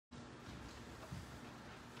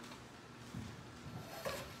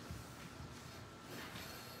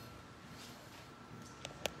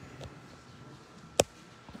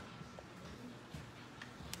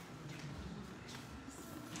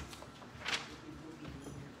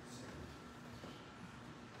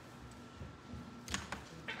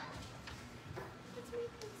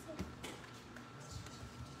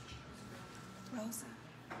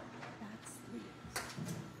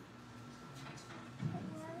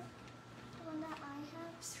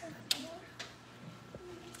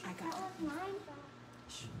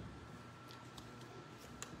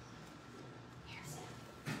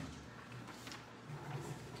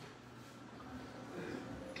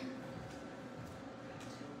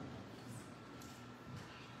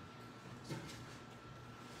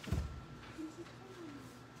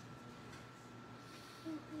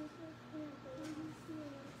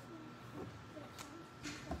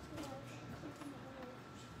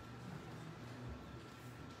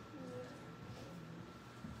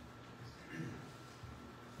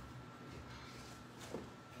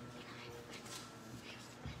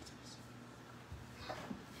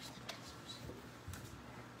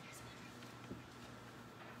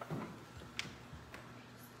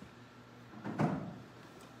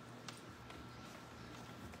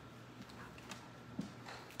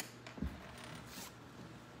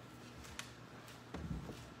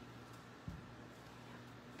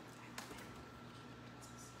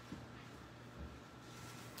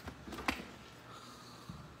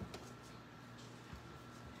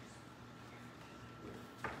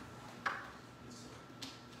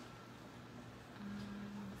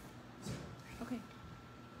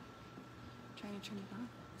turn it on?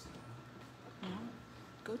 No?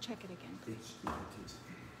 Go check it again, please.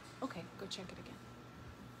 Okay, go check it again.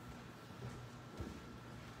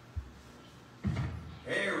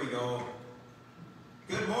 There we go.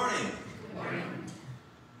 Good morning. Good morning.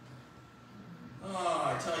 Oh,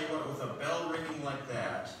 I tell you what, with a bell ringing like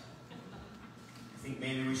that, I think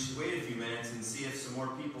maybe we should wait a few minutes and see if some more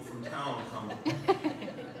people from town come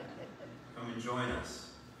and join us.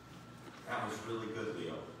 That was really good,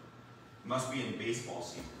 Leo. Must be in baseball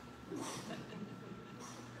season.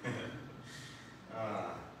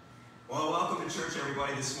 Well, welcome to church,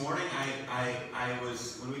 everybody. This morning, I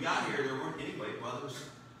was, when we got here, there weren't anybody. Well, there was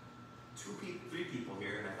three people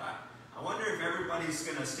here, and I thought, I wonder if everybody's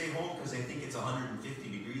going to stay home because they think it's 150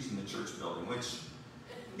 degrees in the church building, which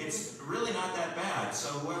it's really not that bad. So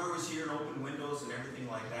whoever was here and opened windows and everything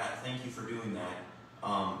like that, thank you for doing that.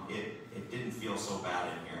 It didn't feel so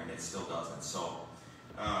bad in here, and it still doesn't. So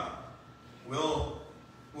we'll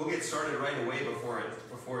get started right away before it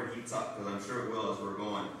heats up, because I'm sure it will as we're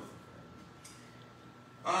going.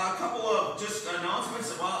 A couple of just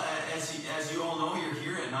announcements. Well, as you all know, you're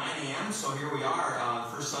here at 9 a.m., so here we are,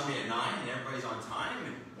 first Sunday at 9, and everybody's on time,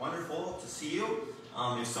 and wonderful to see you.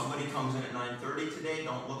 If somebody comes in at 9:30 today,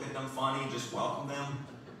 don't look at them funny, just welcome them,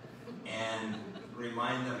 and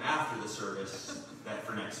remind them after the service that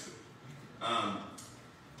for next week.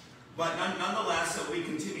 But nonetheless, we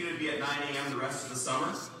continue to be at 9 a.m. the rest of the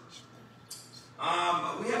summer.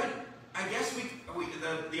 We haven't, I guess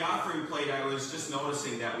the offering plate, I was just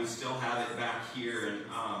noticing that we still have it back here, and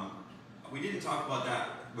we didn't talk about that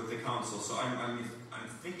with the council, so I'm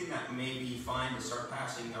thinking that may be fine to start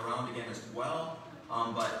passing around again as well,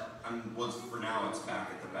 but for now it's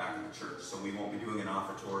back at the back of the church, so we won't be doing an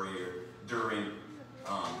offertory or during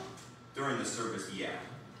the service yet.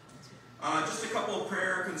 Just a couple of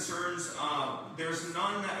prayer concerns. There's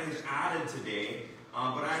none that is added today,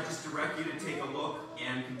 but I just direct you to take a look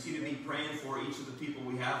and continue to be praying for each of the people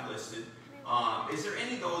we have listed. Is there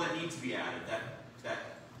any, though, that need to be added that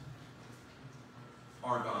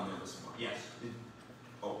aren't on there this morning? Yes.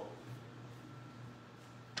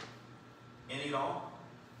 Any at all?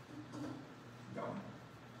 No?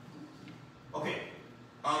 Okay.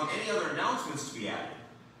 Any other announcements to be added?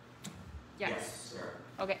 Yes. Sarah.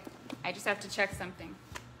 Okay, I just have to check something.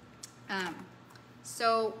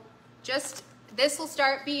 So this will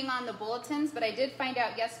start being on the bulletins, but I did find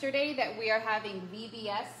out yesterday that we are having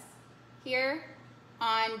VBS here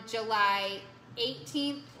on July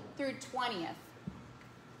 18th through 20th.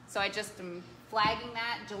 So I just am flagging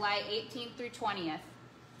that, July 18th through 20th.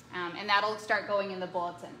 And that'll start going in the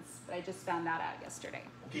bulletins, but I just found that out yesterday.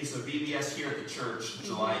 Okay, so VBS here at the church,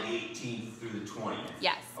 July 18th through the 20th.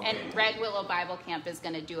 Yes, okay. And Red Willow Bible Camp is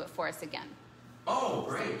going to do it for us again. Oh,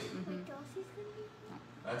 great.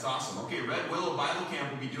 That's awesome. Okay, Red Willow Bible Camp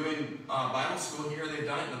will be doing Bible school here. They've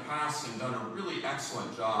done it in the past and done a really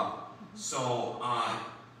excellent job. So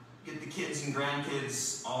get the kids and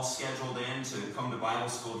grandkids all scheduled in to come to Bible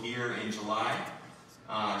school here in July,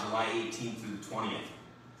 July 18th through the 20th.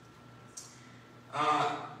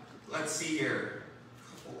 Let's see here.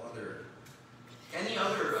 Any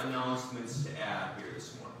other announcements to add here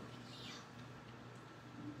this morning?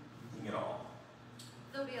 Anything at all?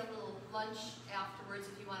 There'll be a little lunch afterwards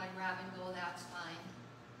if you want to grab and go, that's fine.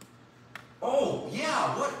 Oh,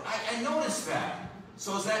 yeah, what? I noticed that.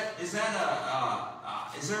 So is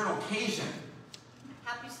there an occasion?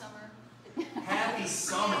 Happy summer. Happy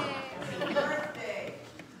summer. Happy birthday.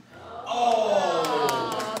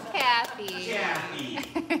 Oh, Kathy. Kathy.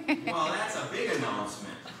 Well, that's a big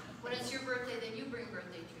announcement. When it's your birthday, then you bring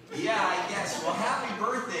birthday treats. Yeah, I guess. Well, happy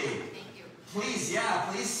birthday. Thank you. Please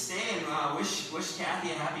stay and wish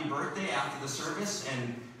Kathy a happy birthday after the service,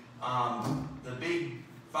 and the big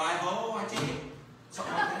 5-0, I take it?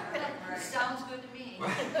 Something like that? Sounds good to me.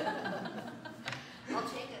 I'll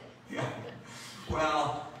take it. Yeah.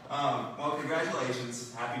 Well,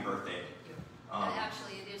 congratulations. Happy birthday.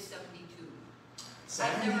 Actually, it is 72.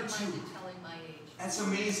 72. I've never minded telling my age. That's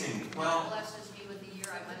amazing. God Well, blesses me with the year,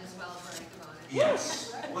 I might as well brag about it.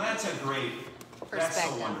 yes. Well, that's so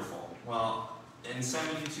Perspective. wonderful. Well, and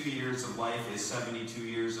 72 years of life is 72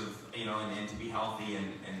 years of, and to be healthy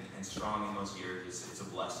and strong in those years, it's a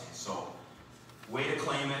blessing. So, way to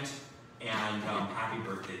claim it, and happy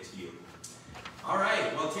birthday to you. All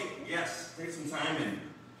right, well, take some time, and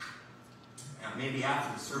maybe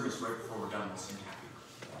after the service, right before we're done, we'll sing happy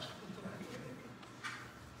birthday. That'd be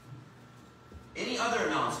good. Any other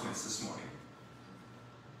announcements this morning?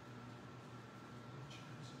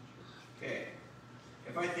 Okay.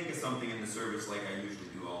 If I think of something in the service like I usually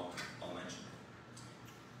do, I'll mention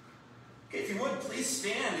Okay, if you would, please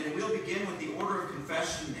stand, and we'll begin with the order of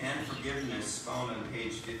confession and forgiveness found on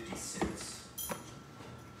page 56.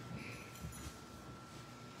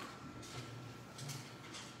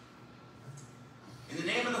 In the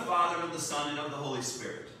name of the Father, and of the Son, and of the Holy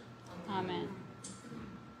Spirit. Amen.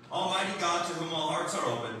 Almighty God, to whom all hearts are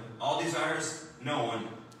open, all desires known,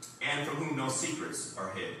 and from whom no secrets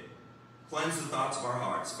are hid, cleanse the thoughts of our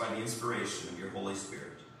hearts by the inspiration of your Holy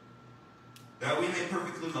Spirit, that we may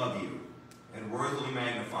perfectly love you and worthily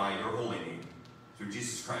magnify your holy name, through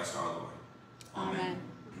Jesus Christ our Lord. Amen.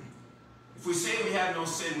 If we say we have no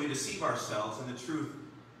sin, we deceive ourselves, and the truth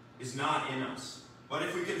is not in us. But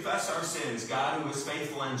if we confess our sins, God, who is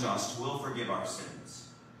faithful and just, will forgive our sins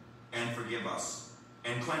and forgive us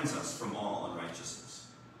and cleanse us from all unrighteousness.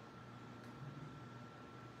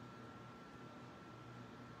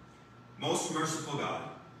 Most merciful God,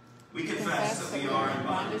 we confess that we are in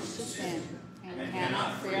bondage to sin and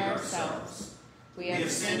cannot free ourselves. We have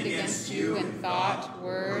sinned against you in thought,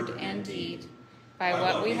 word, and deed, by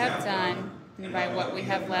what we have done and by what we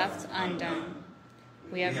have left undone.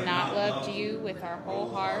 We have not loved you with our whole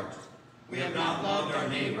heart. We have not loved our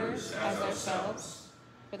neighbors as ourselves.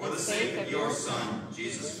 For the sake of your Son,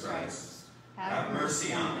 Jesus Christ, have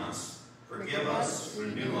mercy on us, forgive us,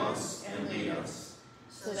 renew us, and lead us,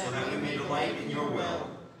 so that we may delight in your will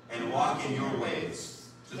and walk in your ways,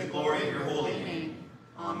 to the glory of your holy name.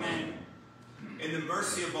 Amen. In the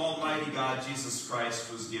mercy of Almighty God, Jesus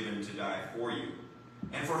Christ was given to die for you.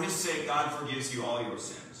 And for his sake, God forgives you all your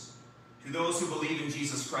sins. To those who believe in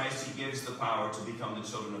Jesus Christ, he gives the power to become the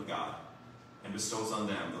children of God and bestows on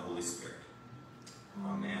them the Holy Spirit.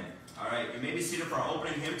 Amen. All right, you may be seated for our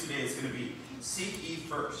opening hymn today. It's going to be Seek Ye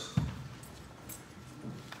First.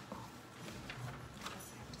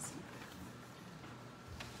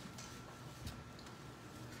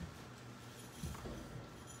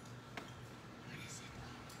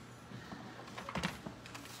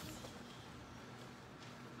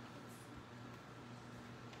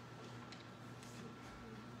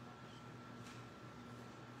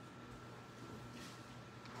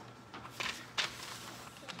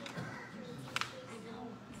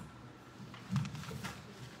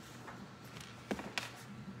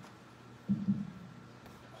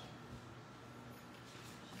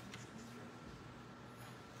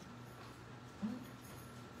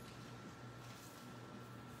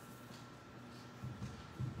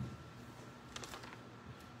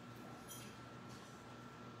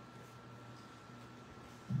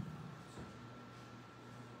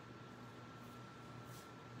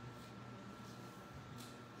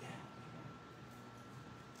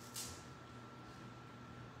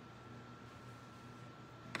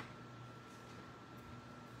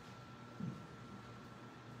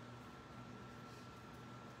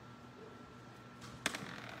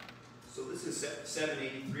 So this is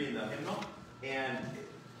 783 in the hymnal, and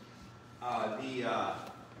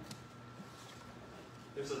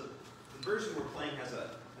the version we're playing has a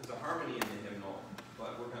harmony in the hymnal,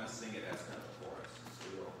 but we're going to sing it as kind of a chorus, so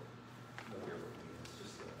you'll hear with me. It's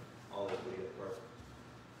just all the way apart.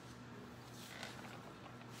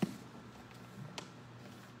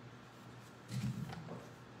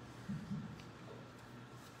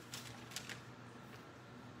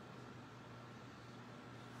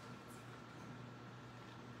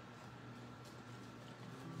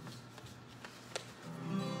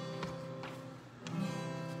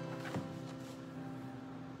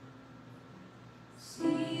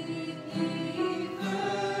 Seek ye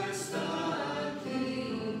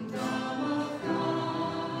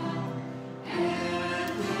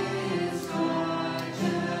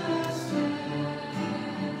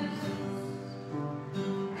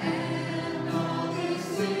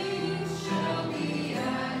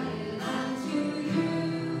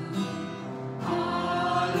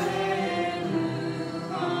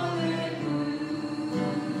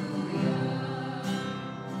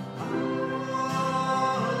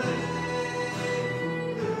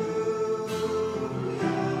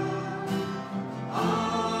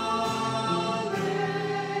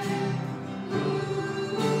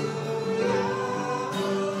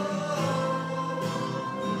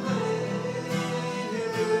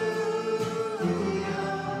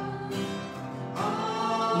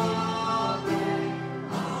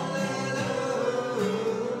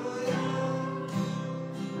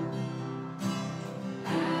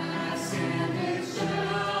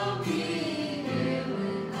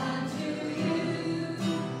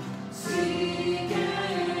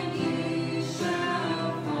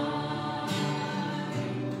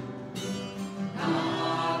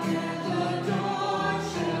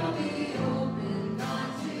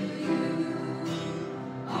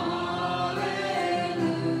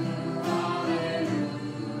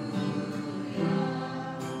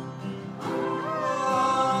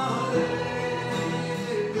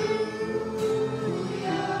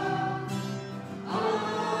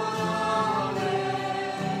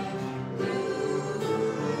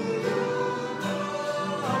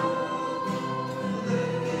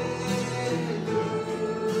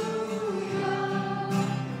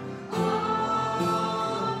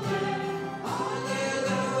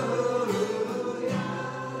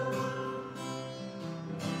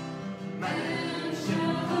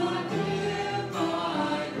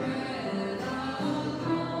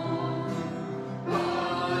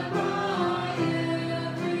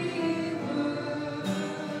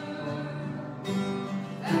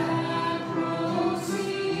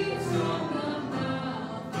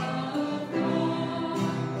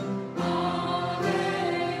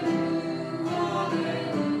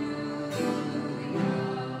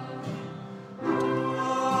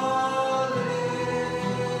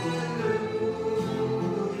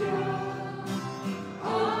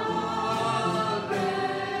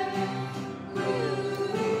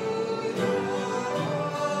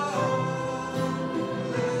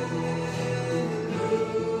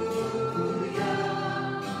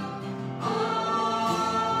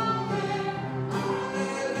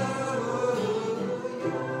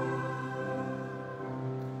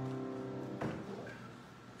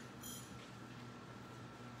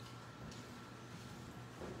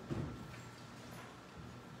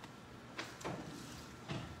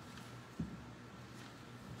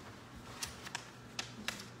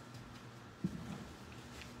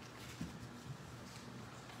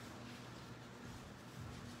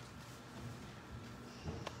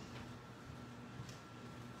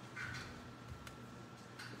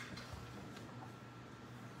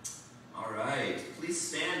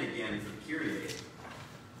stand again for the Kyrie.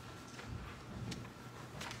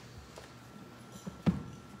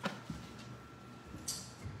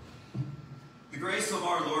 The grace of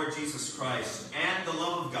our Lord Jesus Christ, and the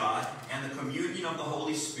love of God, and the communion of the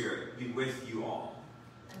Holy Spirit be with you all.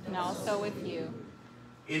 And also with you.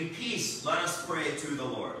 In peace, let us pray to the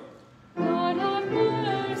Lord. Lord have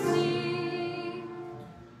mercy.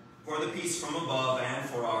 For the peace from above and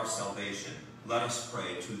for our salvation, let us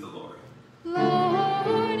pray to the Lord.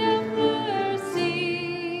 Lord have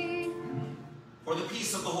mercy. For the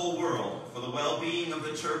peace of the whole world, for the well-being of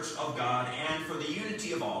the Church of God, and for the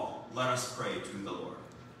unity of all, let us pray to the Lord.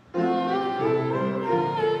 Lord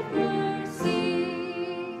have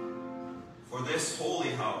mercy. For this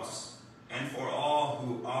holy house, and for all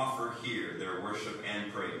who offer here their worship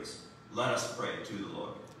and praise, let us pray to the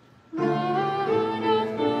Lord. Lord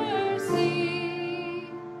have mercy.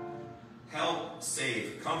 Help,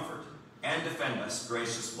 save, comfort, and defend us,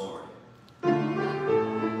 gracious Lord. Amen.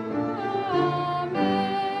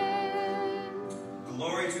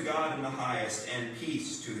 Glory to God in the highest, and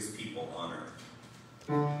peace to his people on earth.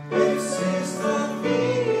 This is the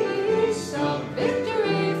feast of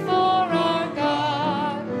victory for our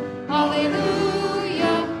God.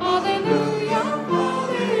 Hallelujah, hallelujah,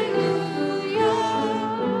 hallelujah.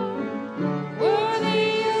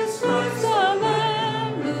 Worthy is Christ the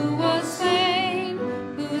Lamb who was slain,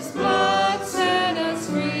 whose blood set us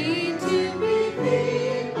free to be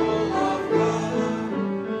people of God.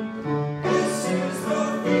 This is the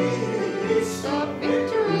feast of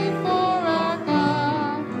victory for our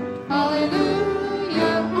God.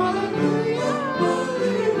 Hallelujah, hallelujah,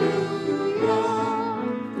 hallelujah.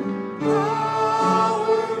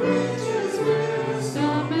 Power, riches,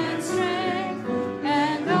 wisdom, and strength,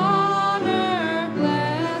 and honor,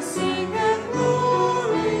 blessing, and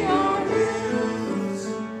glory are His.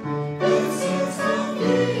 This is the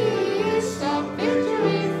feast of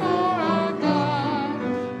victory for our God.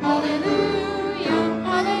 Hallelujah,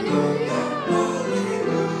 hallelujah,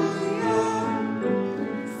 hallelujah.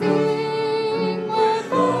 Sing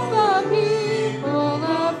with all the people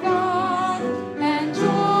of God, and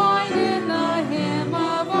join in the hymn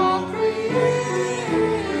of all creation.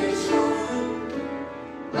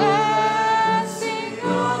 Blessing,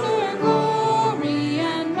 honor, glory,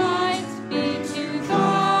 and might be to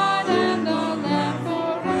God and the Lamb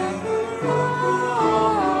forever.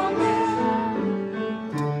 Amen.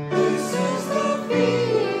 This is the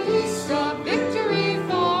feast of victory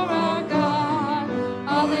for our God.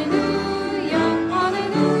 Hallelujah,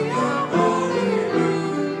 hallelujah,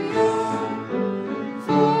 hallelujah.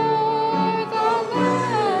 For the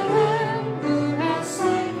Lamb who has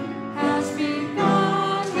slain has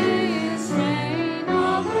begun his reign.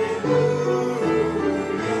 Hallelujah.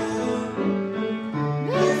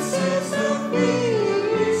 This is the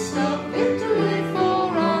feast of victory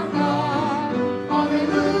for our God.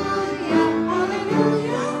 Hallelujah,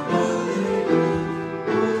 hallelujah, hallelujah.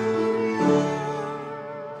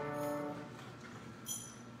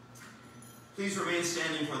 Please remain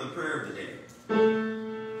standing for the prayer of the day.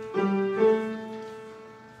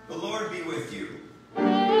 The Lord be with you.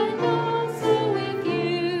 And also with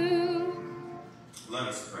you. Let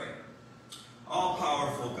us pray.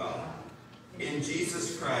 All-powerful God, in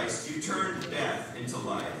Jesus Christ, you turned death into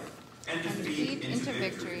life, and defeat into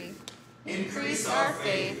victory. Increase our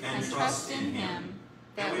faith and trust in Him,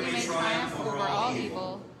 that we may triumph over all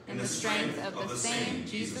evil in the strength of the same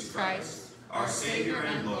Jesus Christ, our Savior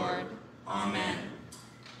and Lord. Amen.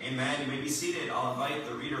 Amen. You may be seated. I'll invite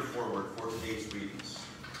the reader forward for today's readings.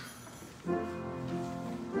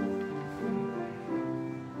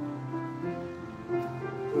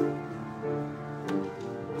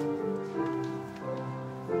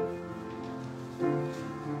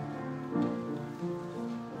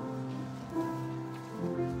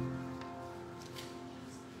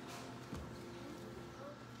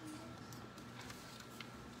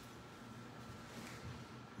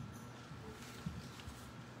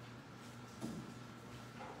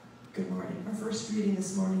 Good morning. Our first reading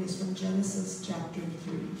this morning is from Genesis chapter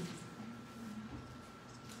 3.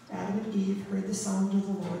 Adam and Eve heard the sound of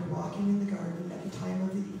the Lord walking in the garden at the time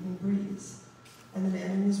of the evening breeze. And the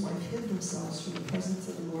man and his wife hid themselves from the presence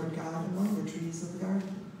of the Lord God among the trees of the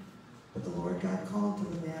garden. But the Lord God called to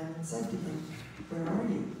the man and said to him, "Where are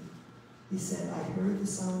you?" He said, "I heard the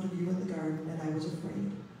sound of you in the garden, and I was afraid,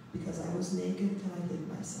 because I was naked and I hid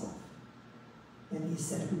myself." And he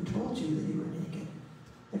said, "Who told you that you were naked?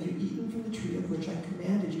 Have you eaten from the tree of which I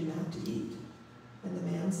commanded you not to eat?" And the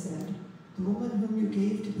man said, "The woman whom you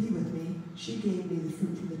gave to be with me, she gave me the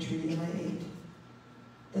fruit from the tree, and I ate."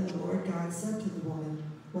 Then the Lord God said to the woman,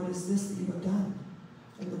 "What is this that you have done?"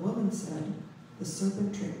 And the woman said, "The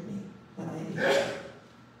serpent tricked me, and I ate."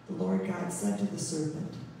 The Lord God said to the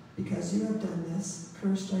serpent, "Because you have done this,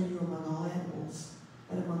 cursed are you among all animals,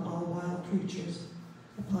 and among all wild creatures.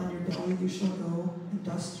 Upon your belly you shall go, and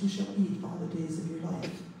dust you shall eat all the days of your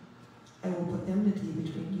life. I will put enmity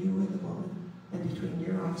between you and the woman, and between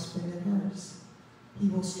your offspring and hers. He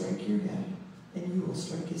will strike your head, and you will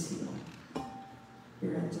strike his heel."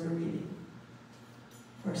 Here ends our reading.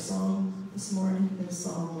 Our psalm this morning is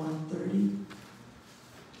Psalm 130,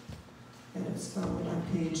 and it's found on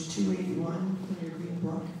page 281 in your green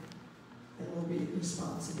book, and we'll read it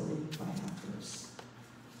responsibly by half verse.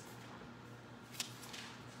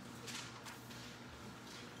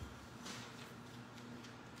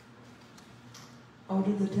 Out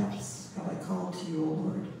of the depths have I called to you, O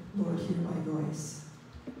Lord. Lord, hear my voice.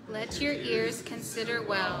 Let your ears consider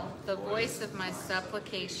well the voice of my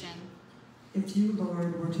supplication. If you,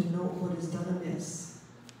 Lord, were to note what is done amiss,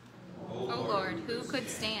 O Lord, who could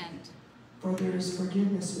stand? for there is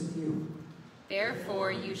forgiveness with you.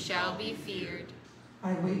 Therefore you shall be feared.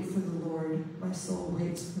 I wait for the Lord, my soul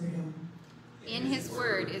waits for him. In his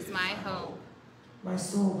word is my hope. My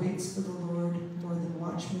soul waits for the Lord more than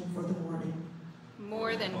watchmen for the morning.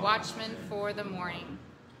 More than watchmen for the morning.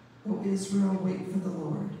 O Israel, wait for the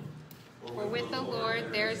Lord. For with the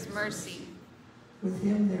Lord there is mercy, With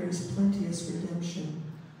him there is plenteous redemption.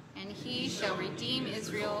 and he shall redeem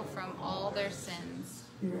Israel from all their sins.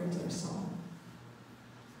 Here ends our psalm.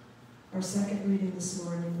 Our second reading this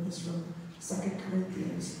morning is from 2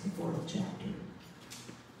 Corinthians, the 4th chapter.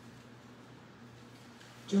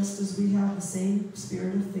 Just as we have the same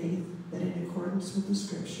spirit of faith, that in accordance with the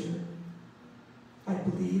scripture, I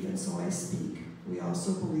believe and so I speak, we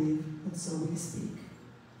also believe and so we speak,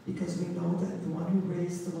 because we know that the one who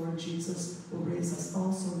raised the Lord Jesus will raise us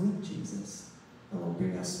also with Jesus, and will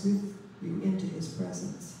bring us with you into his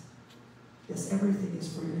presence. Yes, everything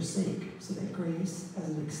is for your sake, so that grace, as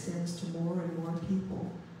it extends to more and more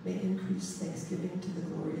people, may increase thanksgiving to the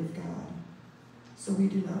glory of God. So we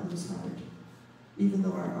do not lose heart. Even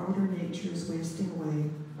though our outer nature is wasting away,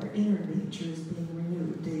 our inner nature is being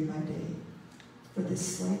renewed day by day. For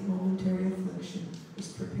this slight momentary affliction is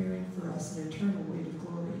preparing for us an eternal weight of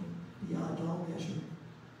glory beyond all measure.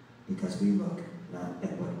 Because we look not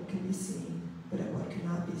at what can be seen, but at what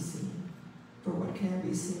cannot be seen. For what can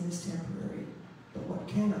be seen is temporary, but what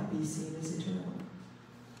cannot be seen is eternal.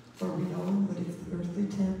 For we know that if the earthly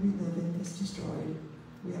tent we live in is destroyed,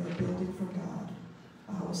 we have a building from God,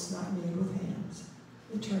 a house not made with hands,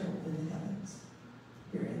 eternal in the heavens.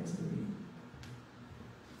 Here ends the reading.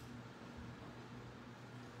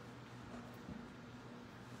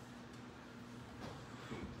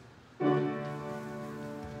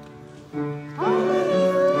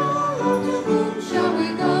 Shall we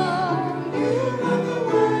go? You have the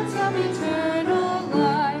words of eternal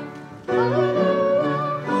life.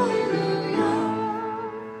 Hallelujah, hallelujah.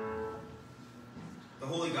 The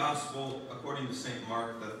Holy Gospel according to St.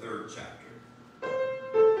 Mark, the 3rd chapter.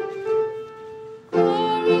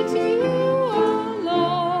 Glory to you, O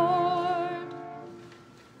Lord.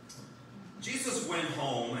 Jesus went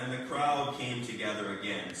home, and the crowd came together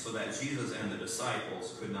again, so that Jesus and the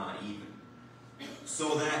disciples could not even.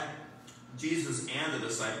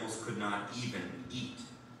 Eat.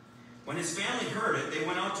 When his family heard it, they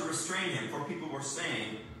went out to restrain him, for people were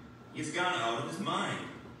saying, "He's gone out of his mind."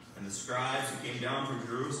 And the scribes who came down from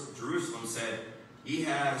Jerusalem said, "He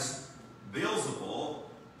has Beelzebul,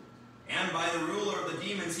 and by the ruler of the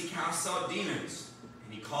demons he casts out demons."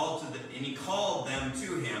 And he called them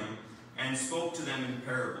to him and spoke to them in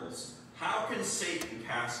parables. "How can Satan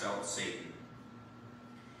cast out Satan?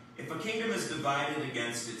 If a kingdom is divided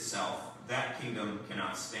against itself, that kingdom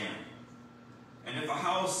cannot stand. And if a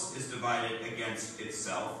house is divided against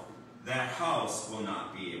itself, that house will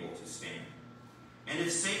not be able to stand. And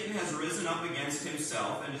if Satan has risen up against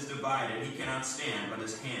himself and is divided, he cannot stand,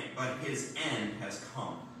 but his end has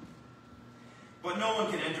come. But no one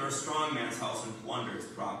can enter a strong man's house and plunder his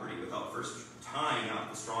property without first tying up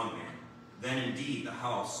the strong man. Then indeed the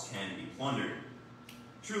house can be plundered.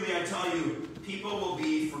 Truly I tell you, people will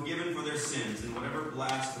be forgiven for their sins in whatever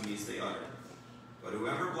blasphemies they utter. But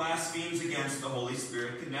whoever blasphemes against the Holy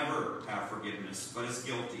Spirit can never have forgiveness, but is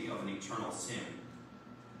guilty of an eternal sin.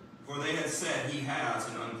 For they had said he has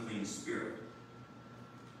an unclean spirit.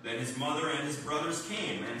 Then his mother and his brothers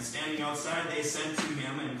came, and standing outside they sent to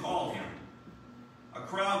him and called him. A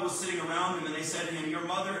crowd was sitting around him, and they said to him, "Your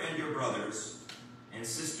mother and your brothers and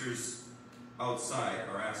sisters outside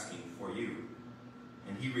are asking for you."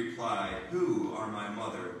 And he replied, "Who are my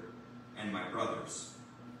mother and my brothers?"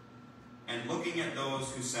 And looking at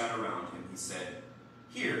those who sat around him, he said,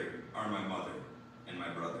 Here are my mother and my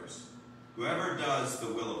brothers. Whoever does the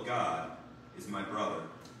will of God is my brother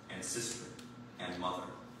and sister and mother.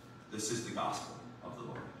 This is the gospel of the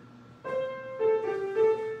Lord.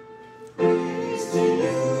 Praise to you,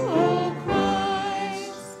 O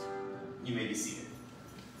Christ. You may be seated.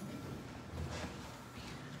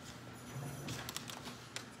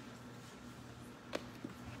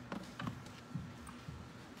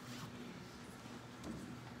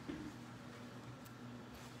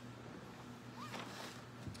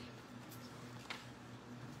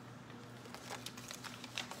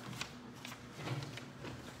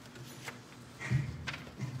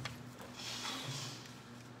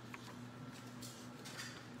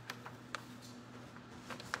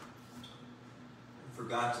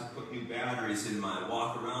 Forgot to put new batteries in my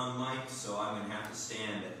walk-around mic, so I'm going to have to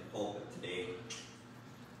stand at the pulpit today.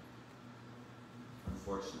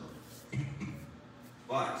 Unfortunately.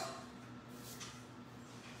 But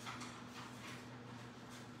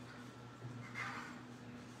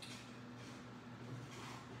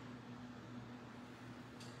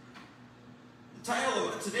the title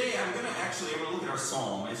of today, I'm going to look at our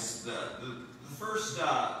psalm. It's the first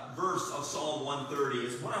verse of Psalm 130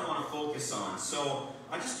 is what I want to focus on. So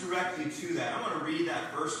I just direct you to that. I want to read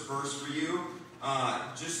that first verse for you.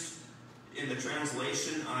 Just in the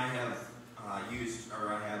translation I have I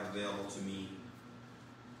have available to me.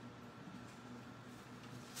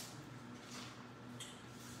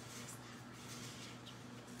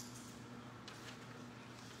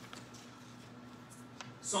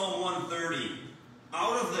 Psalm 130.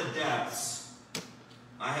 Out of the depths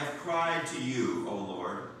I have cried to you, O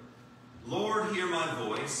Lord. Lord, hear my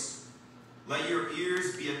voice. Let your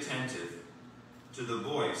ears be attentive to the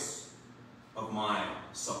voice of my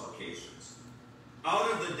supplications.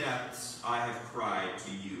 Out of the depths I have cried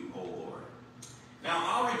to you, O Lord. Now,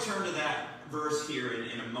 I'll return to that verse here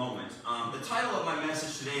in a moment. The title of my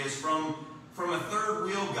message today is From a Third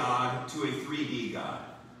Wheel God to a 3D God.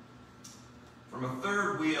 From a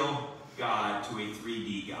third wheel God to a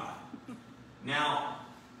 3D God. Now,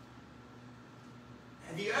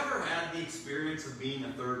 have you ever had the experience of being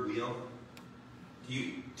a third wheel?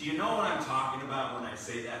 Do you know what I'm talking about when I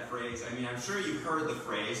say that phrase? I mean, I'm sure you've heard the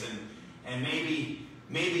phrase, and maybe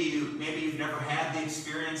you've never had the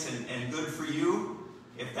experience, and good for you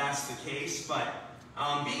if that's the case. But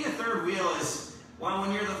being a third wheel is, well,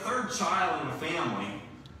 when you're the third child in a family,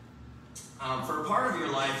 for a part of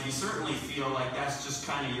your life, you certainly feel like that's just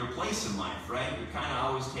kind of your place in life, right? You're kind of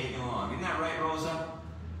always taking along. Isn't that right, Rosa?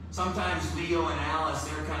 Sometimes Leo and Alice,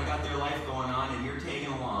 they're kind of got their life going on, and you're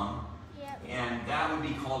taking along. Yep. And that would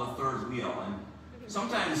be called a third wheel. And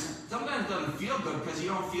sometimes it doesn't feel good because you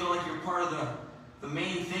don't feel like you're part of the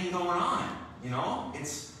main thing going on. You know,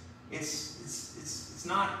 it's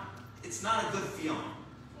not a good feeling.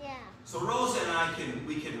 Yeah. So Rosa and I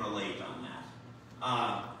we can relate on that.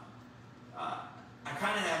 I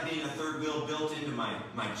kind of have being a third wheel built into my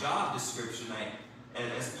job description.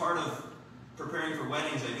 As part of preparing for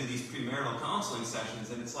weddings, I do these premarital counseling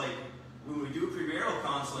sessions, and it's like when we do premarital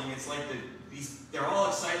counseling, it's like they're all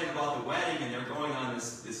excited about the wedding and they're going on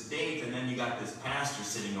this date, and then you got this pastor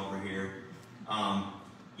sitting over here,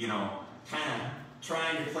 you know, kind of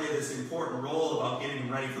trying to play this important role about getting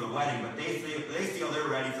them ready for the wedding, but they feel they're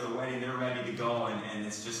ready for the wedding, they're ready to go, and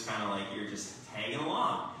it's just kind of like you're just tagging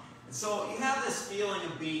along. And so you have this feeling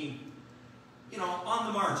of being, you know, on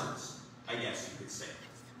the margins, I guess you could say.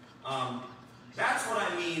 That's what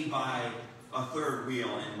I mean by a third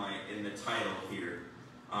wheel in the title here.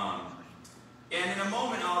 And in a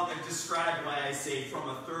moment I'll describe why I say from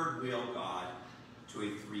a third wheel God to a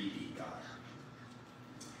 3D God.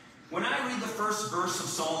 When I read the first verse of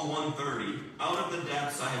Psalm 130, out of the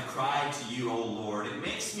depths I have cried to you, O Lord, it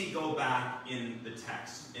makes me go back in the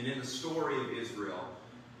text and in the story of Israel,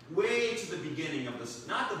 way to the beginning of this,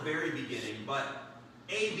 not the very beginning, but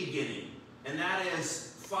a beginning. And that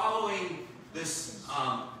is following this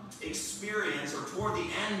experience, or toward the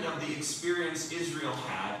end of the experience Israel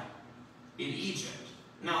had in Egypt.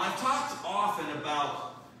 Now, I've talked often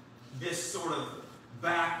about this sort of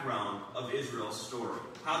background of Israel's story.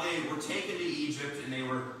 How they were taken to Egypt and they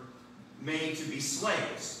were made to be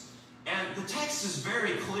slaves. And the text is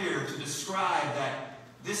very clear to describe that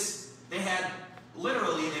they had,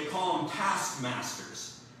 literally, they call them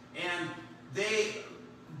taskmasters. And they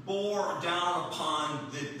bore down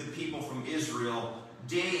upon the people from Israel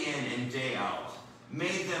day in and day out.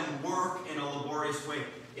 Made them work in a laborious way.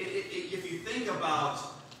 If you think about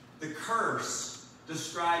the curse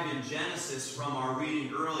described in Genesis from our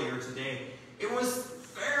reading earlier today, it was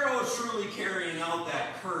Pharaoh truly carrying out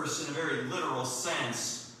that curse in a very literal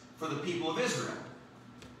sense for the people of Israel.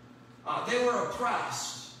 They were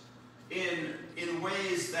oppressed in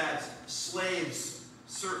ways that slaves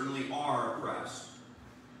certainly are oppressed.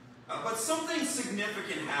 But something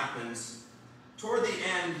significant happens toward the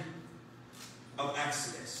end of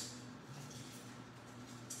Exodus.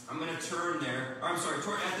 I'm going to turn there, or I'm sorry,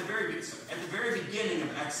 at the very beginning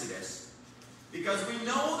of Exodus, because we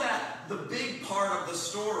know that the big part of the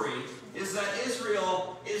story is that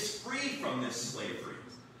Israel is freed from this slavery.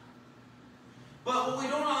 But what we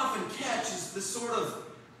don't often catch is the sort of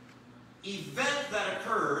event that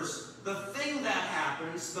occurs, the thing that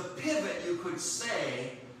happens, the pivot, you could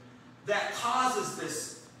say, that causes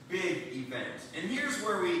this big event. And here's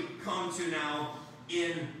where we come to now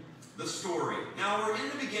in the story. Now, we're in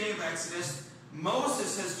the beginning of Exodus.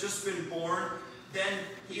 Moses has just been born. Then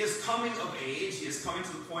he is coming of age. He is coming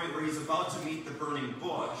to the point where he's about to meet the burning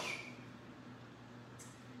bush.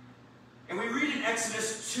 And we read in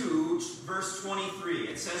Exodus 2, verse 23.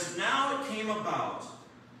 It says, "Now it came about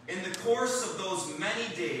in the course of those many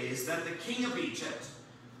days that the king of Egypt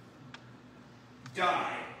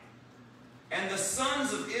died, and the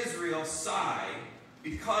sons of Israel sighed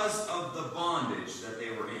because of the bondage that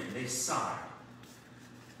they were in." They sighed.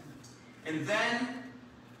 And then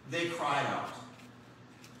they cried out.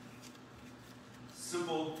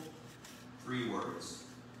 Simple 3 words.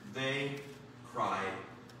 They cried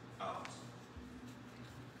out.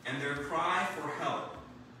 And their cry for help,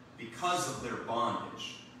 because of their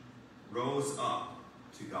bondage, rose up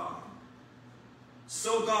to God.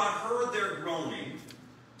 So God heard their groaning,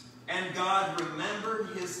 and God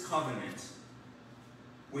remembered his covenant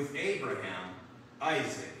with Abraham,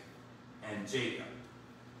 Isaac, and Jacob.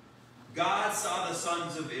 God saw the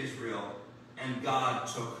sons of Israel, and God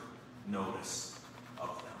took notice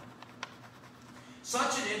of them.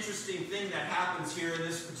 Such an interesting thing that happens here in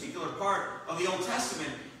this particular part of the Old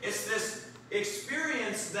Testament. It's this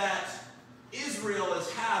experience that Israel is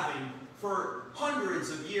having for hundreds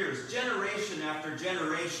of years, generation after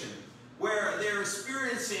generation, where they're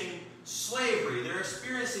experiencing slavery. They're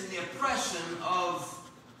experiencing the oppression of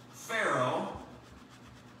Pharaoh,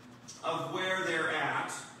 of where they're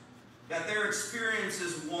at, that their experience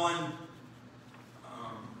is one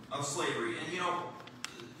of slavery. And you know,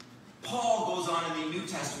 Paul goes on in the New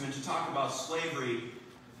Testament to talk about slavery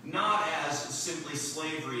not as simply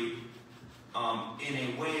slavery in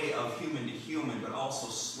a way of human to human, but also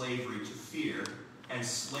slavery to fear and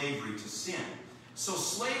slavery to sin. So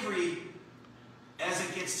slavery, as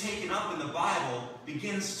it gets taken up in the Bible,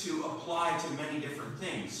 begins to apply to many different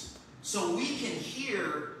things. So we can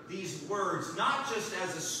hear these words not just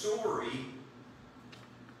as a story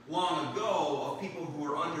long ago of people who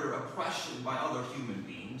were under oppression by other human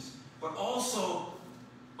beings, but also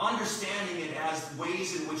understanding it as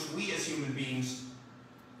ways in which we as human beings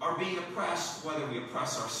are being oppressed, whether we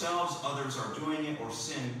oppress ourselves, others are doing it, or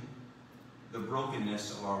sin, the brokenness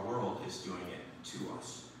of our world, is doing it to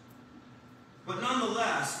us. But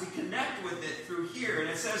nonetheless, we connect with it through here, and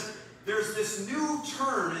it says there's this new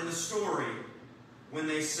turn in the story when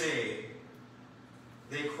they say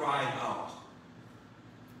they cried out.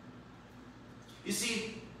 You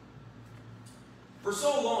see, for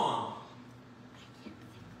so long,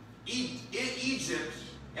 Egypt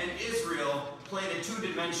and Israel played a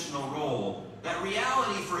two-dimensional role. That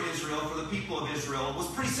reality for Israel, for the people of Israel, was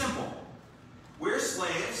pretty simple. We're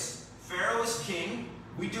slaves. Pharaoh is king.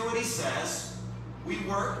 We do what he says. We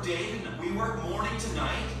work we work morning to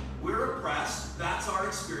night. We're oppressed. That's our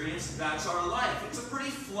experience. That's our life. It's a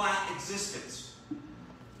pretty flat existence,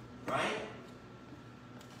 right?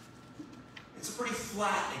 It's a pretty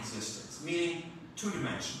flat existence, meaning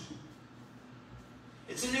two-dimensional.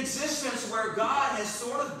 It's an existence where God has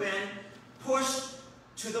sort of been pushed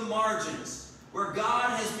to the margins, where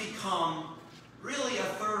God has become really a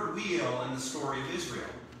third wheel in the story of Israel.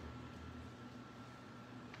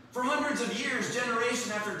 For hundreds of years,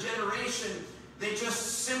 generation after generation, they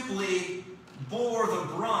just simply bore the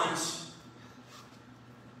brunt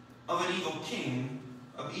of an evil king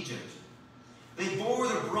of Egypt. They bore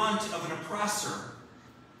the brunt of an oppressor,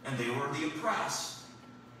 and they were the oppressed.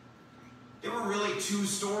 There were really two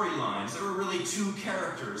storylines. There were really two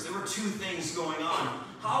characters. There were two things going on.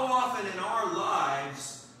 How often in our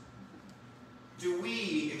lives do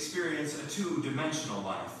we experience a two-dimensional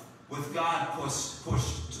life, with God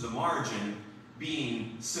pushed to the margin,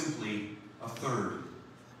 being simply a third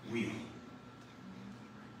wheel?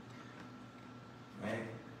 Right?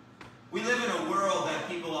 We live in a world that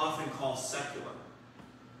people often call secular.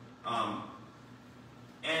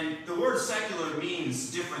 And the word secular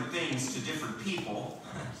means different things to different people.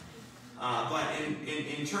 But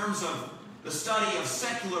in terms of the study of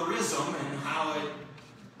secularism and how it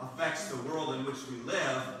affects the world in which we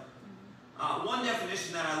live. One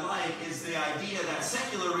definition that I like is the idea that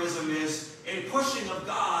secularism is a pushing of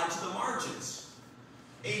God to the margins.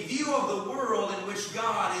 A view of the world in which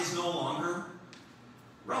God is no longer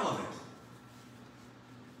relevant.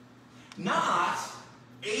 Not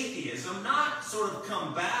atheism, not sort of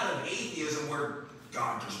combative atheism where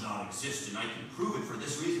God does not exist and I can prove it for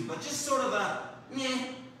this reason, but just sort of a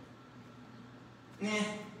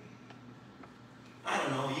I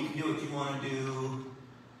don't know, you can do what you want to do,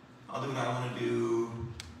 I'll do what I want to do,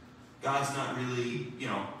 God's not really,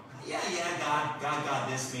 God got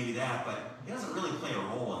this, maybe that, but he doesn't really play a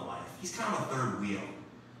role in life. He's kind of a third wheel.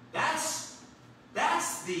 That's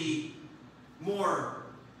the more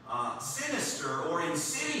sinister or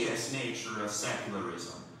insidious nature of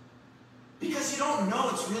secularism. Because you don't know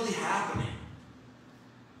what's really happening.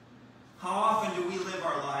 How often do we live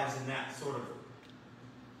our lives in that sort of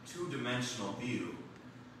two-dimensional view?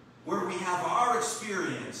 Where we have our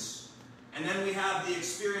experience, and then we have the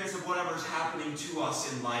experience of whatever's happening to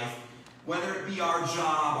us in life, whether it be our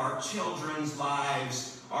job, our children's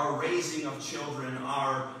lives, our raising of children,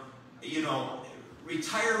 our,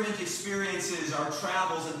 retirement experiences, our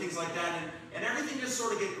travels and things like that, and everything just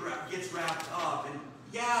sort of gets wrapped up. And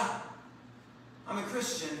yeah, I'm a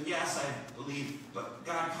Christian, yes, I believe, but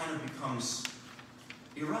God kind of becomes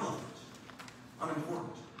irrelevant,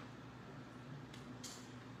 unimportant.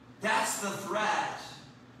 That's the threat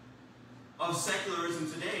of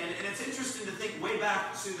secularism today. And it's interesting to think way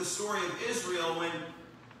back to the story of Israel when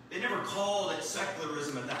they never called it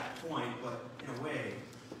secularism at that point, but in a way,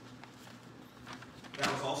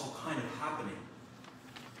 that was also kind of happening.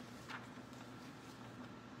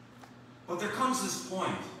 But there comes this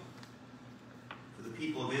point for the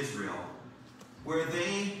people of Israel where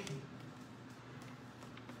they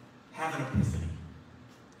have an epiphany.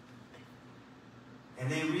 And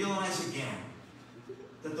they realize again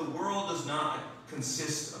that the world does not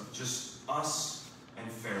consist of just us and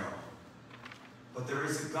Pharaoh, but there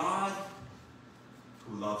is a God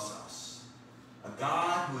who loves us, a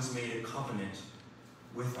God who has made a covenant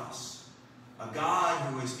with us, a God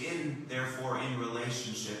who is therefore in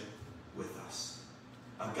relationship with us,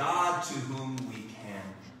 a God to whom we can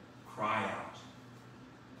cry out,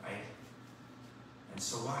 right? And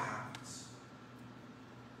so what happens?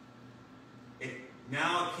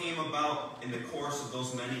 Now it came about in the course of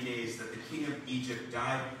those many days that the king of Egypt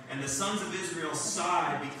died, and the sons of Israel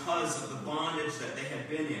sighed because of the bondage that they had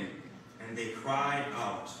been in, and they cried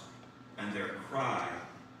out, and their cry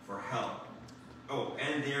for help.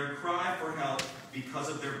 And their cry for help because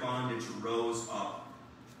of their bondage rose up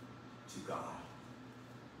to God.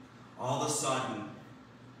 All of a sudden,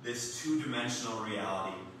 this two-dimensional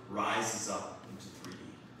reality rises up into 3D.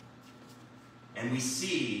 And we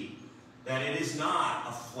see that it is not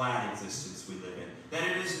a flat existence we live in. That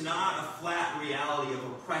it is not a flat reality of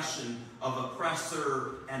oppression, of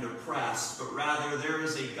oppressor and oppressed, but rather there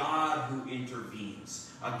is a God who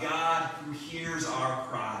intervenes, a God who hears our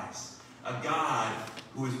cries, a God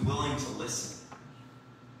who is willing to listen.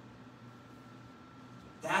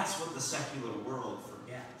 That's what the secular world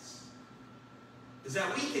forgets. Is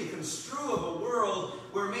that we can construe of a world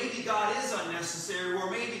where maybe God is unnecessary,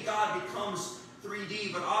 where maybe God becomes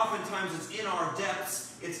 3D, but oftentimes it's in our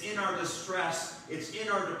depths, it's in our distress, it's in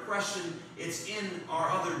our depression, it's in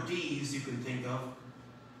our other Ds you can think of.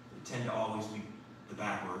 They tend to always be the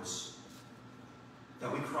bad words.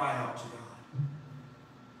 That we cry out to God.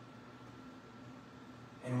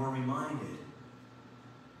 And we're reminded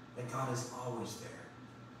that God is always there.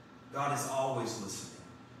 God is always listening.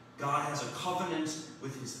 God has a covenant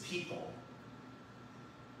with his people,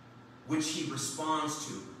 which he responds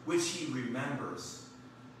to, which he remembers.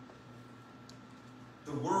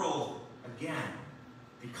 The world, again,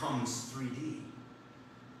 becomes 3D.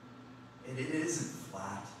 It isn't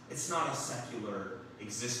flat. It's not a secular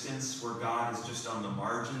existence where God is just on the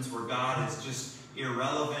margins, where God is just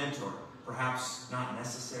irrelevant or perhaps not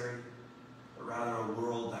necessary, but rather a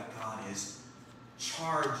world that God is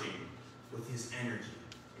charging with his energy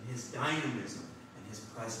and his dynamism and his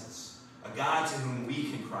presence. A God to whom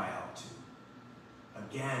we can cry out to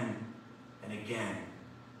again and again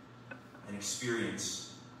and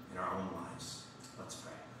experience in our own lives. Let's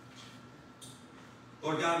pray.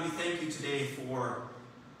 Lord God, we thank you today for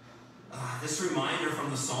this reminder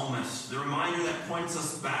from the psalmist, the reminder that points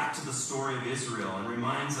us back to the story of Israel and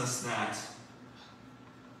reminds us that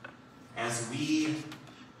as we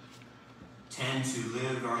tend to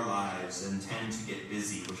live our lives and tend to get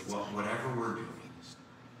busy with whatever we're doing,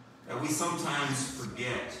 that we sometimes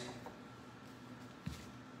forget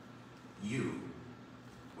you.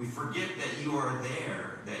 We forget that you are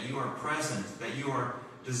there, that you are present, that you are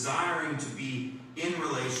desiring to be in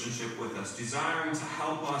relationship with us, desiring to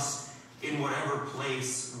help us in whatever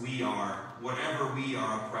place we are, whatever we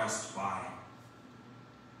are oppressed by.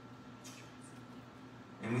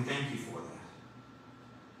 And we thank you for that.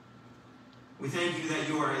 We thank you that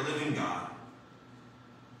you are a living God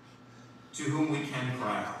to whom we can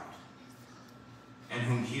cry out and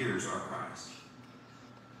whom hears our cries.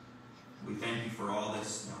 We thank you for all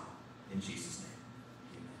this now. In Jesus' name.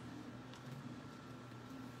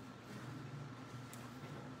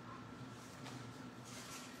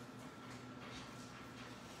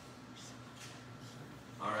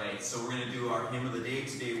 All right, so we're going to do our hymn of the day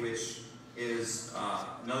today, which is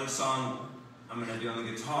another song I'm going to do on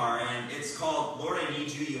the guitar, and it's called Lord, I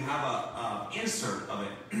Need You. You have a insert of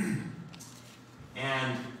it,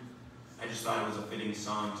 and I just thought it was a fitting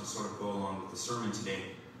song to sort of go along with the sermon today,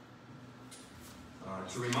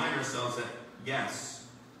 to remind ourselves that, yes,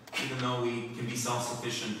 even though we can be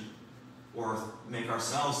self-sufficient or make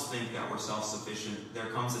ourselves think that we're self-sufficient, there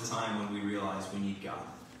comes a time when we realize we need God,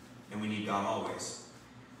 and we need God always.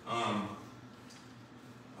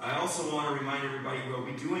 I also want to remind everybody we'll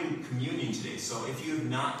be doing communion today. So if you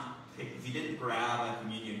didn't grab a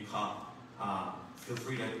communion cup, feel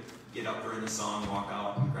free to get up during the song, walk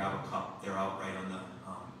out and grab a cup. They're out right on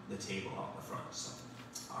the table out in the front. So,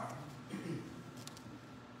 all right.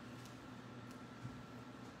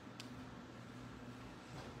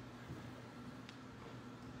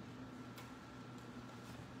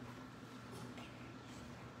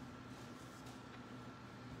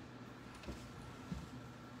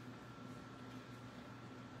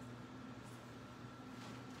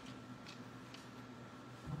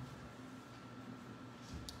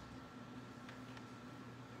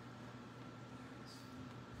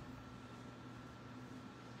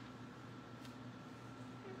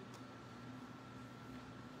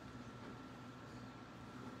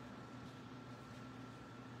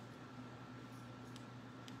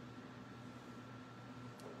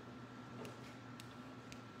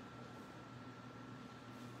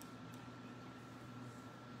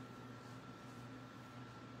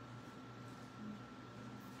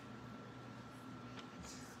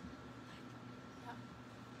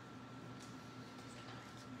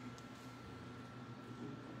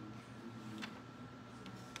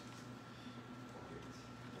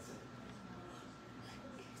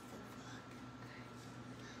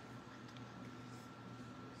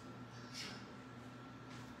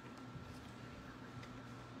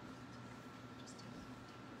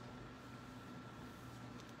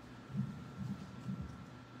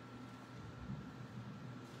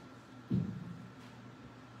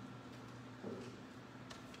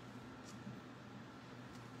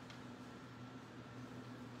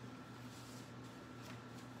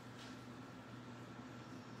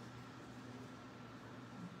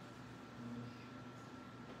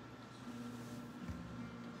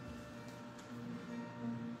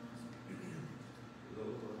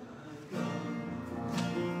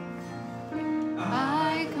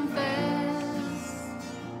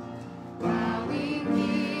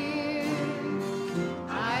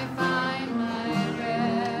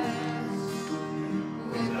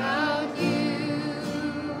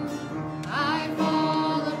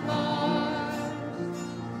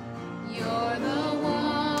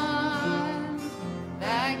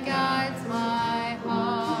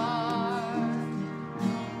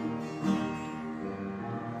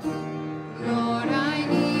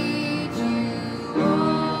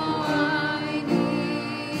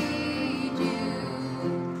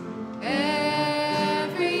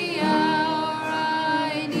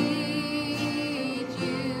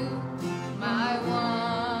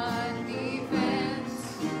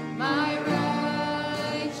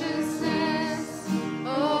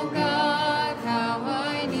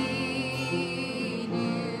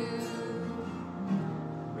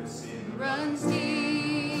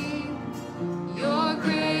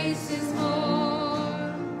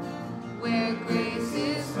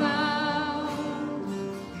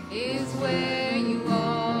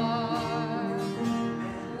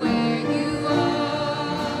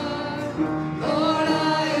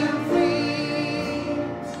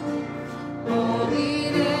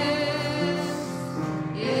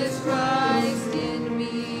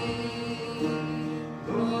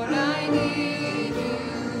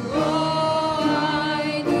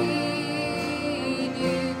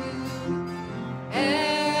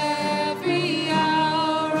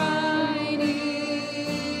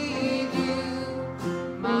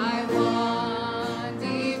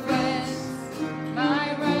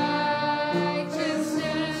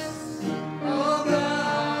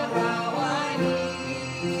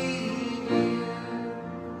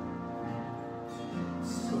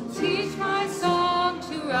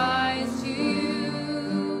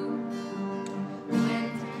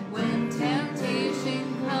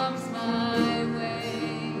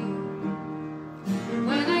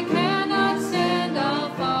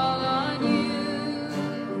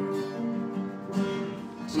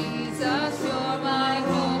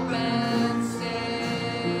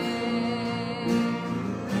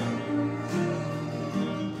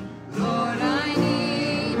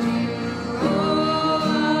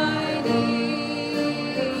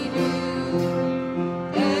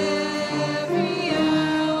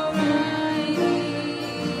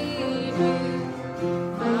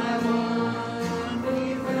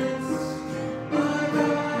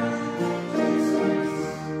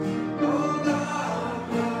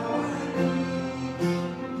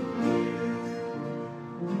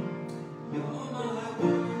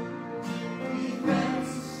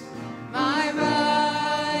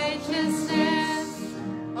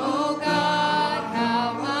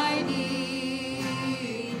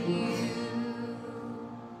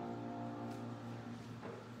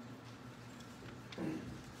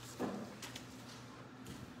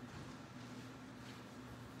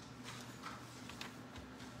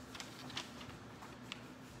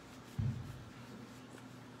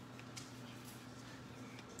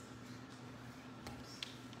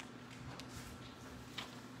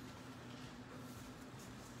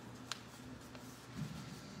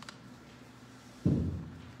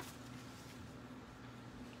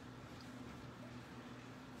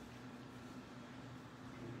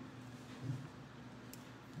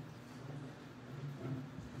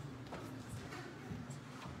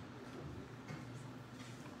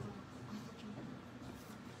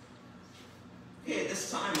 Okay, at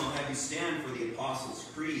this time I'll have you stand for the Apostles'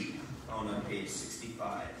 Creed, found on page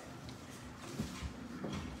 65.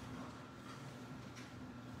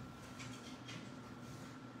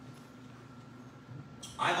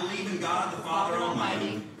 I believe in God the Father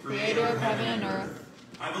Almighty, creator of heaven and earth.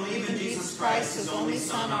 I believe in Jesus Christ, his only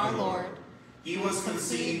Son, our Lord. He was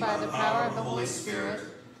conceived by the power of the Holy Spirit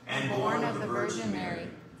and born of the Virgin Mary.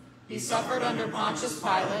 He suffered under Pontius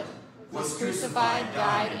Pilate, was crucified,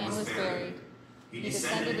 died, and was buried. He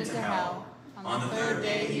descended into hell. On the third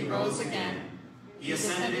day he rose again. He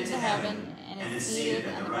ascended into heaven and is seated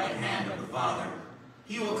at the right hand of the Father.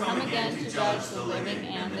 He will come again to judge the living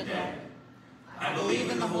and the dead. I believe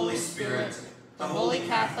in the Holy Spirit, the Holy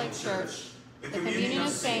Catholic Church, the communion of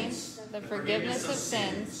saints, the forgiveness of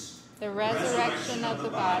sins, the resurrection of the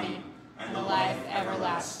body, and the life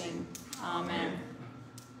everlasting. Amen.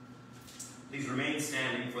 Please remain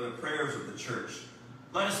standing for the prayers of the church.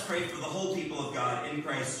 Let us pray for the whole people of God in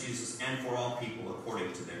Christ Jesus and for all people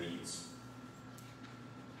according to their needs.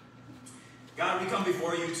 God, we come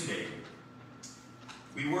before you today.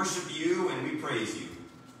 We worship you and we praise you.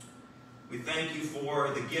 We thank you for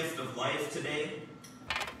the gift of life today,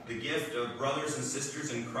 the gift of brothers and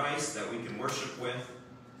sisters in Christ that we can worship with,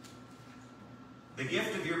 the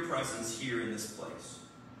gift of your presence here in this place.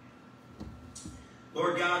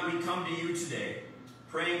 Lord God, we come to you today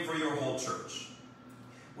praying for your whole church.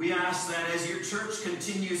 We ask that as your church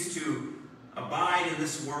continues to abide in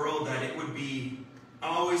this world, that it would be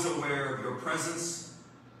always aware of your presence,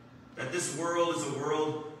 that this world is a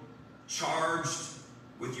world charged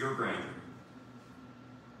with your grandeur.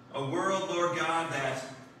 A world, Lord God, that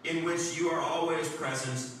in which you are always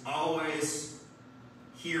present, always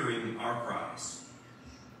hearing our cries.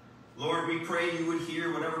 Lord, we pray you would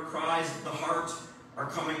hear whatever cries of the heart are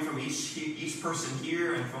coming from each person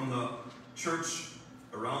here and from the church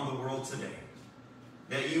around the world today.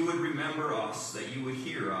 That you would remember us, that you would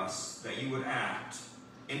hear us, that you would act,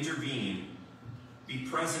 intervene, be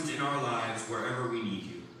present in our lives wherever we need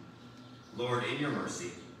you. Lord, in your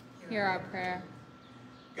mercy, Hear our prayer.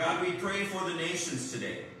 God, we pray for the nations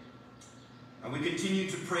today. And we continue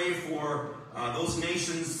to pray for those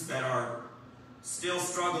nations that are still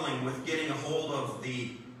struggling with getting a hold of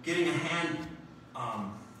the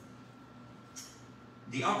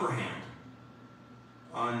upper hand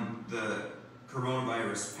on the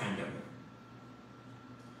coronavirus pandemic.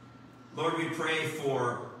 Lord, we pray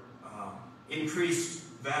for increased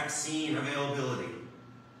vaccine availability.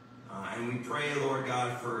 And we pray, Lord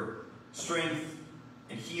God, for strength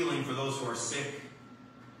and healing for those who are sick,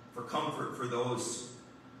 for comfort for those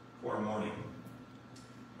who are mourning.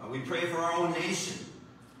 We pray for our own nation.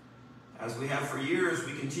 As we have for years,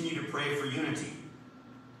 we continue to pray for unity.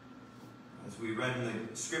 As we read in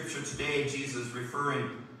the scripture today, Jesus referring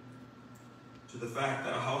to the fact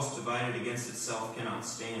that a house divided against itself cannot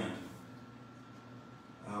stand.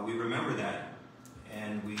 We remember that,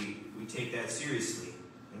 and we take that seriously.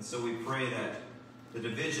 And so we pray that the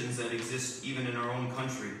divisions that exist even in our own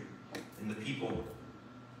country, in the people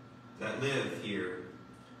that live here,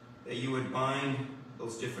 that you would bind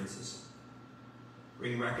those differences.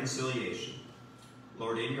 Bring reconciliation.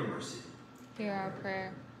 Lord, in your mercy. Hear our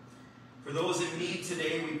prayer. For those in need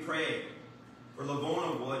today, we pray for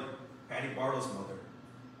Lavona Wood, Patty Bartle's mother.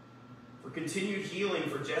 For continued healing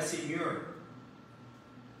for Jesse Muir.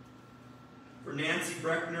 For Nancy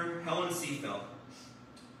Breckner, Helen Seefeld.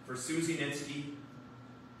 For Susie Nitsky.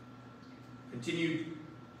 Continued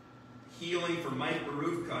healing for Mike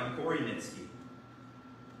Barufka and Corey Nitsky.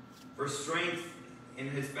 For strength in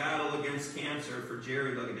his battle against cancer for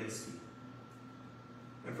Jerry Lugadinsky.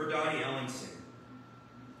 And for Dottie Ellingson.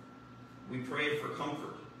 We pray for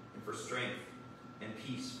comfort and for strength and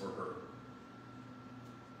peace for her.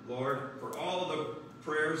 Lord, for all of the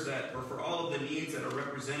prayers for all of the needs that are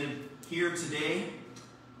represented here today,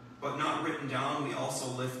 but not written down, we also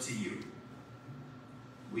lift to you.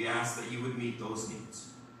 We ask that you would meet those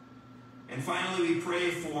needs. And finally, we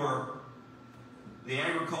pray for the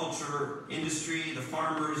agriculture industry, the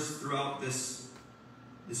farmers throughout this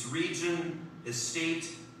region, this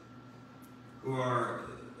state, who are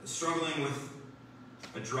struggling with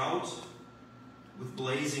a drought, with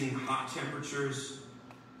blazing hot temperatures.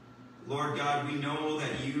 Lord God, we know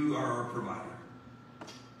that you are our provider.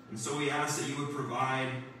 And so we ask that you would provide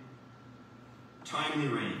timely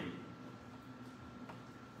rain.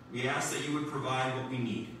 We ask that you would provide what we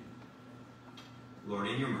need. Lord,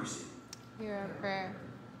 in your mercy. Hear our prayer.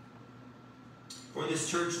 For this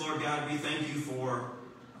church, Lord God, we thank you for,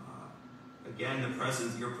 again,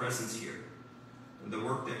 your presence here, and the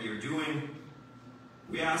work that you're doing.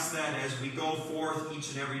 We ask that as we go forth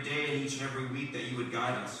each and every day and each and every week that you would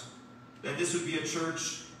guide us. That this would be a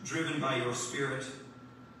church driven by your Spirit,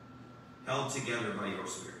 held together by your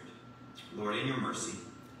Spirit. Lord, in your mercy,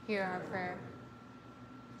 Hear our prayer.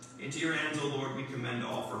 into your hands, O Lord, we commend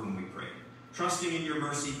all for whom we pray, trusting in your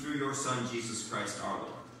mercy through your Son, Jesus Christ our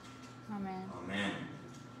Lord. Amen. Amen.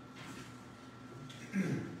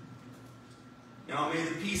 Now may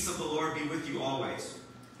the peace of the Lord be with you always.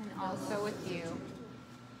 And also with you.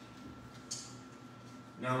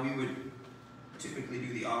 Now we would typically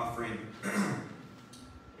do the offering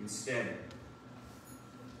instead.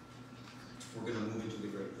 We're going to move into the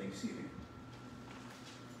Great Thanksgiving.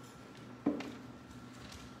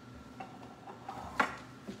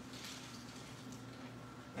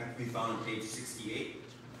 That can be found on page 68.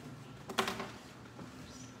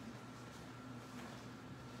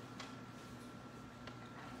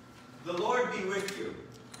 The Lord be with you.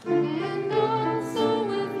 And also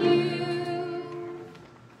with you.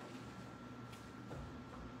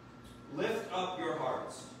 Lift up your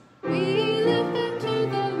hearts. We lift them to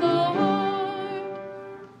the Lord.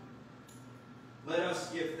 Let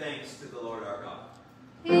us give thanks to the Lord our God.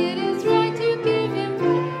 It is right to give him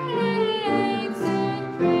thanks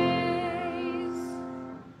and praise.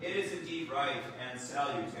 It is indeed right and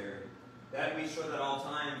salutary that we should at all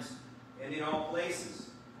times and in all places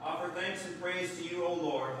offer thanks and praise to you, O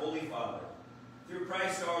Lord, Holy Father, through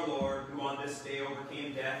Christ our Lord, who on this day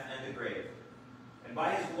overcame death and the grave, and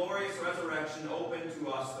by his glorious resurrection opened to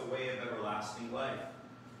us the way of everlasting life.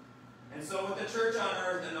 And so with the church on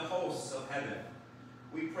earth and the hosts of heaven,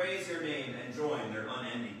 we praise your name and join their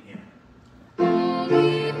unending hymn.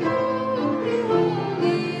 Holy, holy,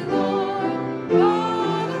 holy Lord,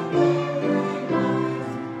 God of paradise,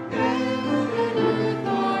 heaven and earth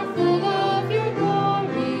are full of your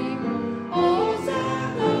glory.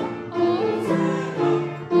 Hosanna, Hosanna,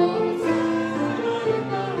 Hosanna in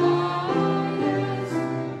the highest.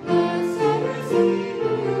 Blessed is he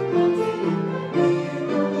who comes in the name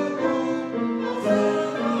of the Lord.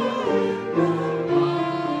 Hosanna in the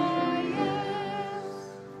highest.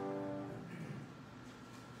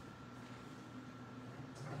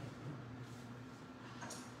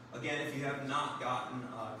 Again, if you have not gotten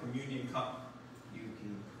a communion cup, you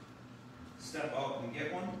can step out and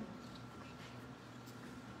get one.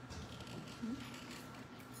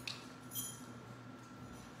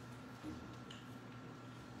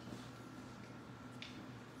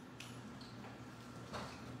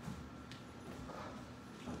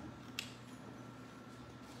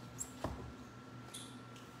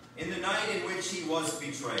 In the night in which he was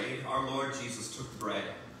betrayed, our Lord Jesus took bread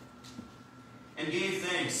and gave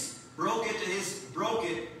thanks, broke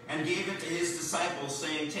it and gave it to his disciples,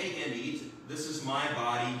 saying, "Take and eat. This is my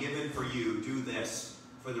body given for you. Do this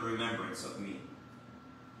for the remembrance of me."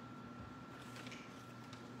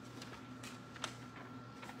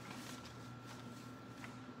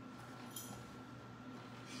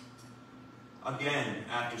 Again,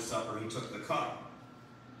 after supper, he took the cup,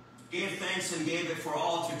 gave thanks and gave it for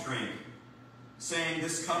all to drink, saying,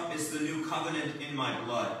 "This cup is the new covenant in my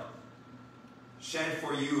blood, shed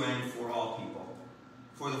for you and for all people,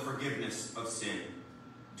 for the forgiveness of sin.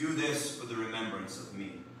 Do this for the remembrance of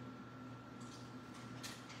me."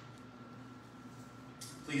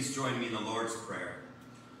 Please join me in the Lord's Prayer.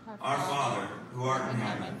 Our Father, who art in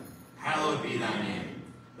heaven, hallowed be thy name.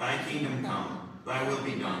 Thy kingdom come, thy will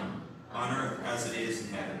be done, on earth as it is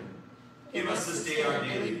in heaven. Give us this day our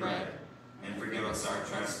daily bread, and forgive us our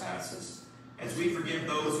trespasses, as we forgive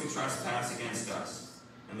those who trespass against us.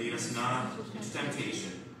 And lead us not into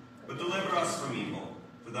temptation, but deliver us from evil.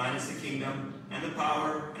 For thine is the kingdom, and the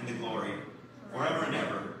power, and the glory, forever and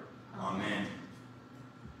ever. Amen.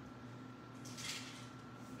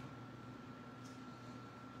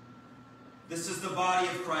 This is the body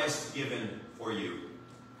of Christ given for you.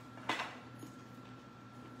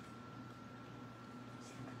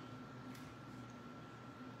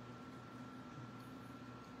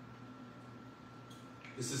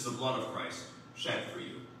 This is the blood of Christ shed for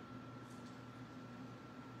you.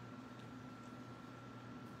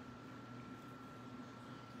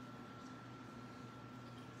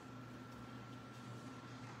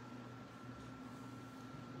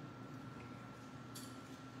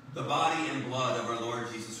 The body and blood of our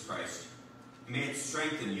Lord Jesus Christ, may it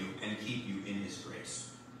strengthen you and keep you in his grace.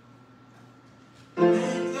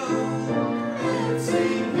 Thank the Lord and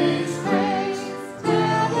sing his praise.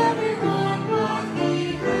 Tell everyone what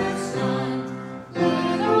he has done.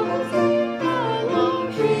 Let all sing the Lord,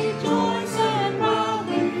 rejoice and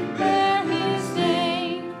proudly bear his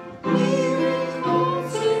name. He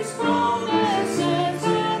removes his promises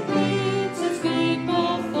and leads his people.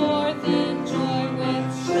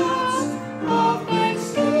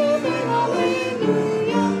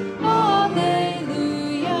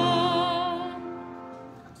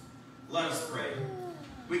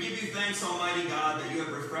 Almighty God, that you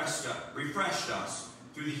have refreshed us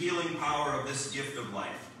through the healing power of this gift of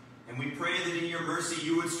life. And we pray that in your mercy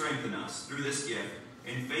you would strengthen us through this gift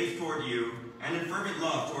in faith toward you and in fervent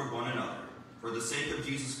love toward one another, for the sake of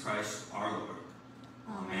Jesus Christ our Lord.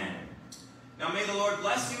 Amen. Now may the Lord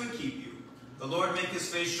bless you and keep you. The Lord make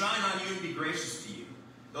his face shine on you and be gracious to you.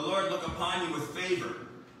 The Lord look upon you with favor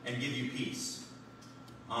and give you peace.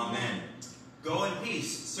 Amen. Go in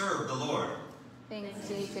peace. Serve the Lord. Thanks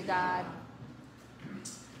be to God.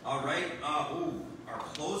 All right. Our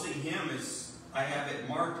closing hymn is, I have it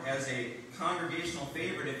marked as a congregational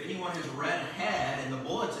favorite. If anyone has read ahead in the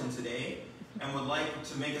bulletin today and would like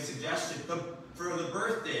to make a suggestion for the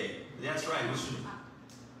birthday, that's right. We should.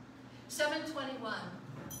 721.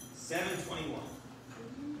 721.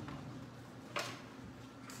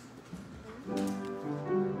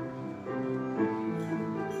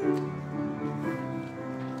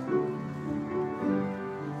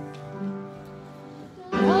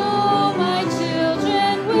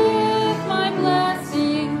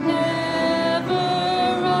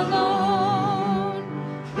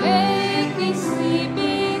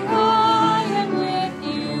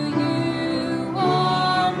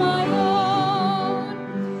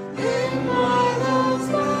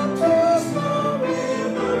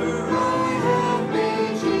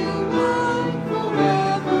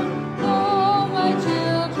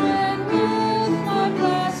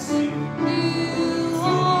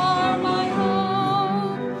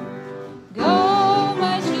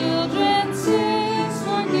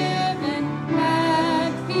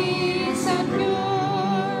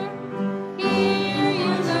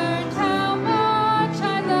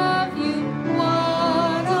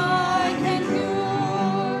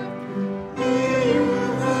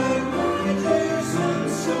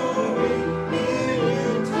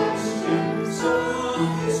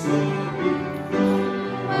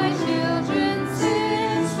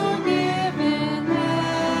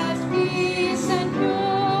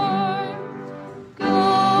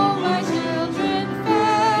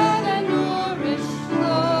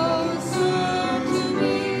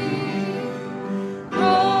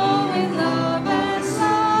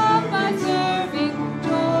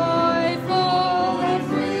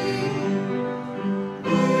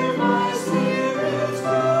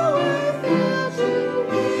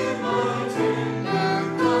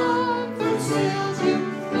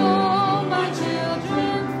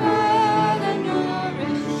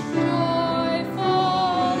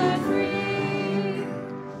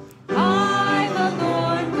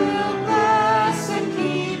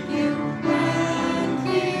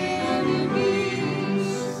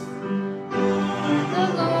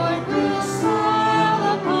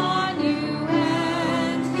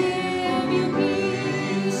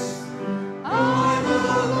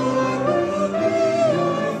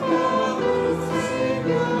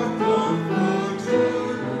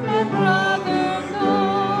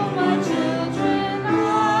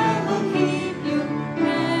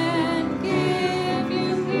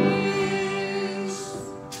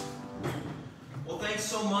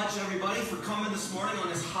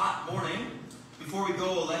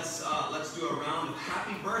 Let's do a round of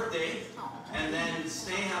happy birthday, and then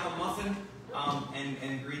stay, have a muffin,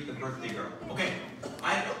 and greet the birthday girl. Okay,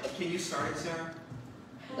 can you start it, Sarah?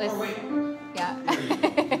 Let's, or wait. Yeah.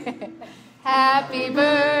 Happy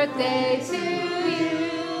birthday to